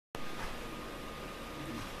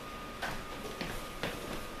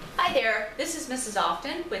Hi there, this is Mrs.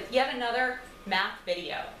 Often with yet another math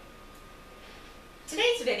video.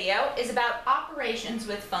 Today's video is about operations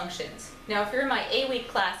with functions. Now if you're in my A-week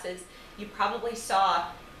classes, you probably saw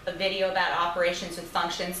a video about operations with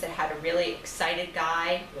functions that had a really excited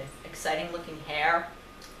guy with exciting looking hair.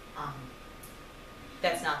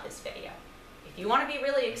 That's not this video. If you want to be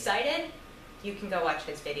really excited, you can go watch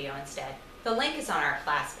his video instead. The link is on our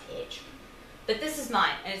class page. But this is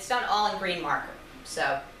mine, and it's done all in green marker.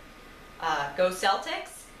 So, go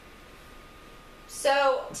Celtics.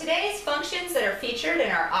 So, today's functions that are featured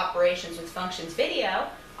in our Operations with Functions video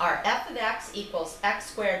are f of x equals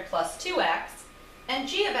x squared plus 2x, and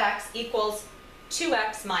g of x equals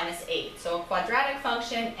 2x minus 8. So, a quadratic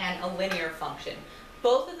function and a linear function.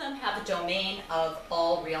 Both of them have a domain of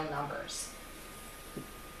all real numbers.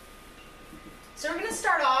 So, we're going to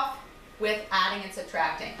start off with adding and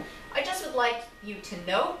subtracting. I just would like you to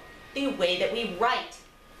note the way that we write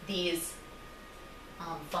these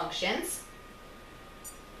functions.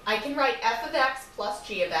 I can write f of x plus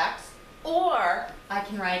g of x, or I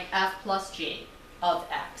can write f plus g of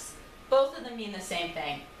x. Both of them mean the same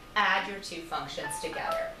thing. Add your two functions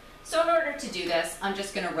together. So in order to do this, I'm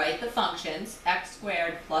just going to write the functions x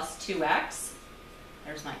squared plus 2x.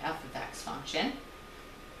 There's my f of x function.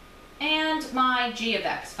 And my g of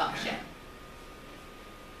x function.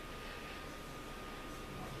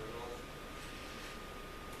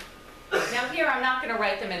 Now here I'm not going to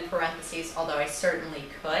write them in parentheses, although I certainly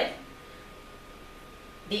could.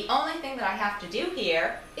 The only thing that I have to do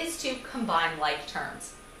here is to combine like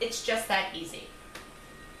terms. It's just that easy.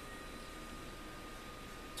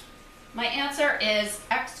 My answer is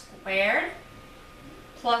x squared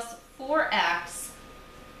plus 4x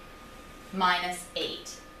minus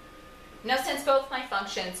 8. Now since both my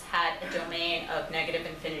functions had a domain of negative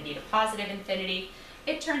infinity to positive infinity,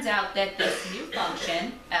 it turns out that this new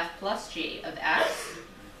function, f plus g of x,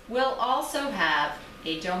 will also have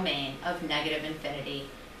a domain of negative infinity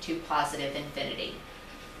to positive infinity.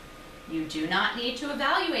 You do not need to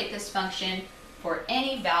evaluate this function for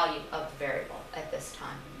any value of the variable at this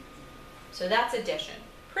time. So that's addition.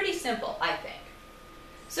 Pretty simple, I think.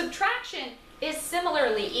 Subtraction is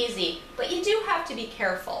similarly easy, but you do have to be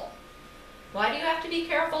careful. Why do you have to be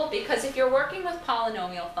careful? Because if you're working with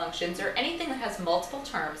polynomial functions or anything that has multiple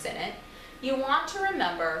terms in it, you want to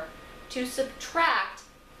remember to subtract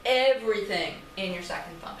everything in your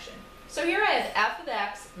second function. So here I have f of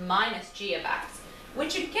x minus g of x,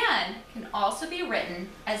 which again can also be written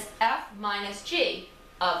as f minus g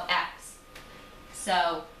of x.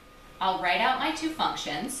 So I'll write out my two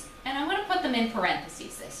functions, and I'm going to put them in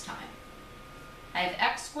parentheses this time. I have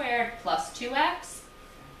x squared plus 2x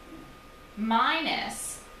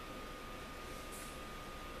minus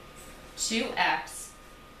 2x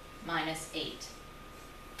minus 8.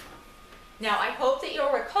 Now I hope that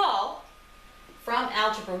you'll recall from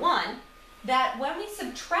Algebra 1 that when we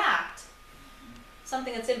subtract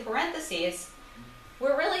something that's in parentheses,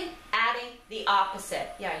 we're really adding the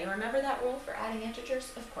opposite. Yeah, you remember that rule for adding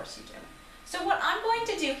integers? Of course you do. So what I'm going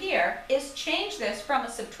to do here is change this from a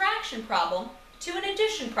subtraction problem to an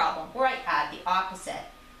addition problem where I add the opposite.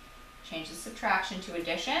 Change the subtraction to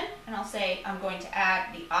addition, and I'll say I'm going to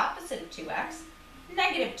add the opposite of 2x,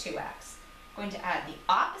 negative 2x. I'm going to add the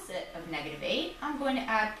opposite of negative 8, I'm going to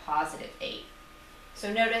add positive 8.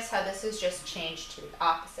 So notice how this is just changed to the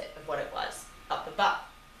opposite of what it was up above.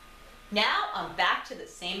 Now I'm back to the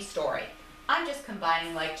same story. I'm just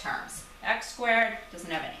combining like terms. X squared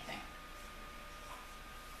doesn't have anything.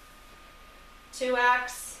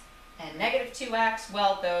 2x and negative 2x,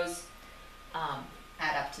 well, those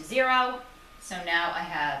add up to 0. So now I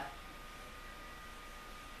have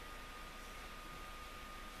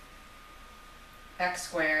x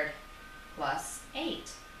squared plus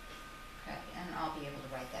 8. Okay, and I'll be able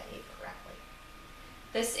to write that 8 correctly.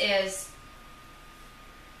 This is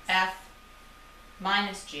f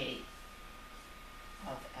minus g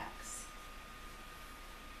of x.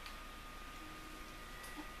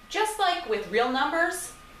 Just like with real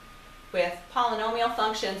numbers, with polynomial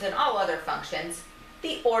functions and all other functions,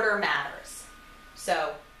 the order matters.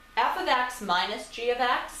 So f of x minus g of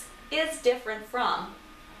x is different from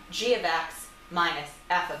g of x minus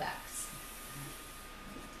f of x.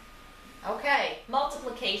 Okay,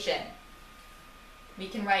 multiplication. We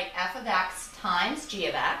can write f of x times g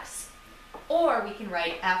of x, or we can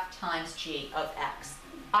write f times g of x.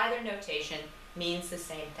 Either notation means the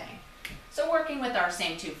same thing. So working with our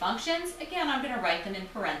same two functions, again I'm going to write them in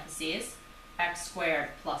parentheses, x squared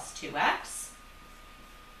plus 2x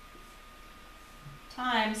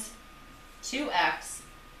times 2x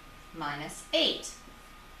minus 8.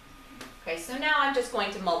 Okay, so now I'm just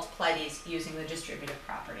going to multiply these using the distributive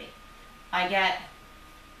property. I get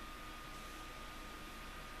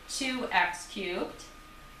 2x cubed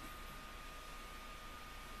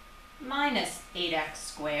minus 8x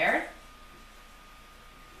squared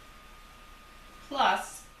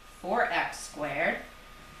plus 4x squared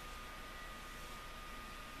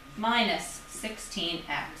minus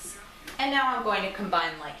 16x. And now I'm going to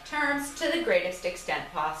combine like terms to the greatest extent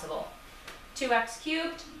possible. 2x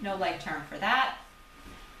cubed, no like term for that.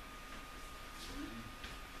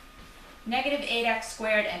 Negative 8x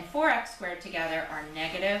squared and 4x squared together are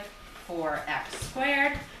negative 4x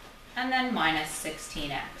squared, and then minus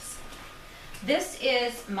 16x. This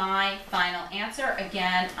is my final answer.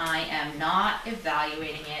 Again, I am not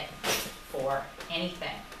evaluating it for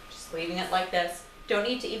anything. Just leaving it like this. Don't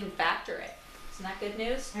need to even factor it. Isn't that good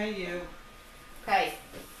news? Hey, you. Okay.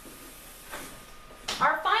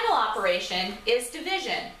 Our final operation is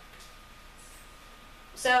division.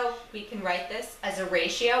 So we can write this as a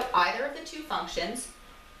ratio, either of the two functions,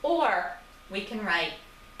 or we can write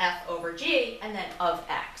f over g and then of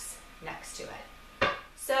x next to it.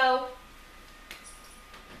 So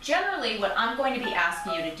generally what I'm going to be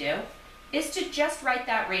asking you to do is to just write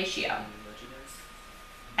that ratio.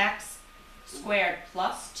 X squared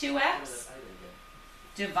plus 2x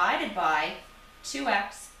divided by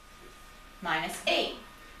 2x minus 8.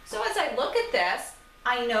 So as I look at this,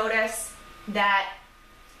 I notice that,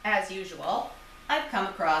 as usual, I've come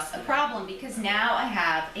across a problem because now I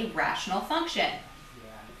have a rational function.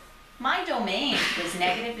 My domain was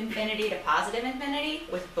negative infinity to positive infinity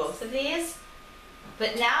with both of these,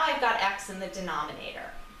 but now I've got x in the denominator.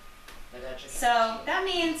 So that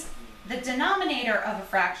means the denominator of a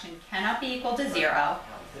fraction cannot be equal to 0,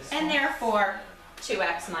 and therefore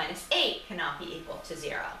 2x minus 8 cannot be equal to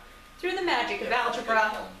 0. Through the magic of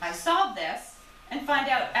algebra, I solve this and find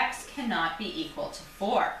out x cannot be equal to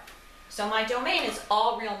 4. So my domain is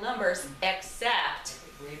all real numbers except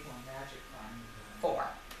 4.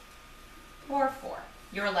 Or 4.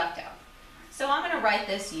 You're left out. So I'm going to write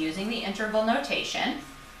this using the interval notation.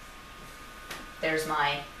 There's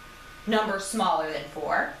my number smaller than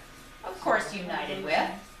 4, of course united with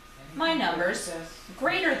my numbers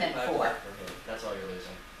greater than 4. That's all you're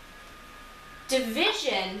losing.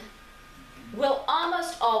 Division will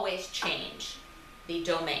almost always change the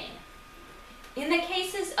domain. In the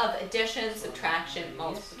cases of addition, subtraction,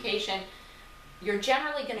 multiplication, you're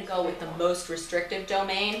generally going to go with the most restrictive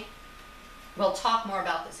domain. We'll talk more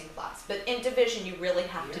about this in class, but in division you really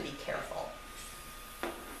have to be careful.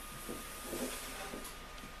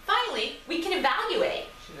 Finally, we can evaluate.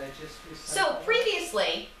 So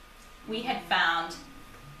previously, we had found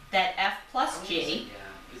that f plus g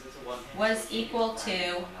was equal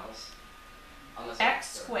to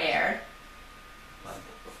x squared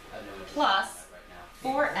plus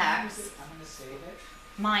 4x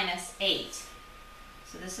minus 8.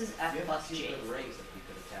 So this is f plus g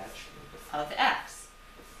of x.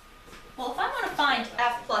 Well, if I want to find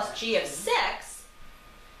f plus g of 6,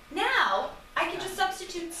 now I can just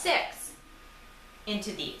substitute 6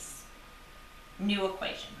 into these new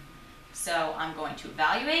equation. So I'm going to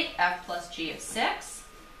evaluate f plus g of 6.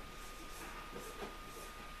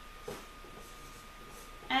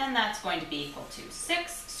 And that's going to be equal to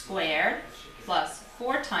 6 squared plus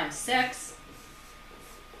 4 times 6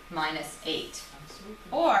 minus 8.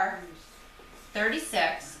 Or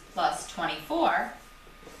 36 plus 24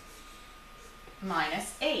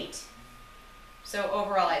 minus 8. So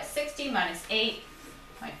overall I have 60 minus 8.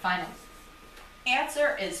 My final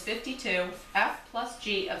answer is 52. F plus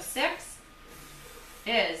g of 6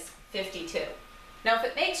 is 52. Now if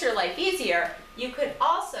it makes your life easier, you could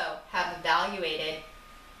also have evaluated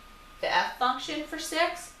the f function for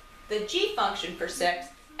 6, the g function for 6,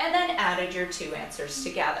 and then added your two answers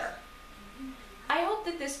together. I hope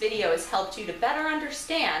that this video has helped you to better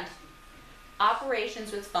understand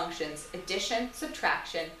operations with functions, addition,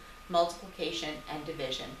 subtraction, multiplication, and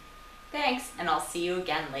division. Thanks, and I'll see you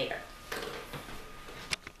again later.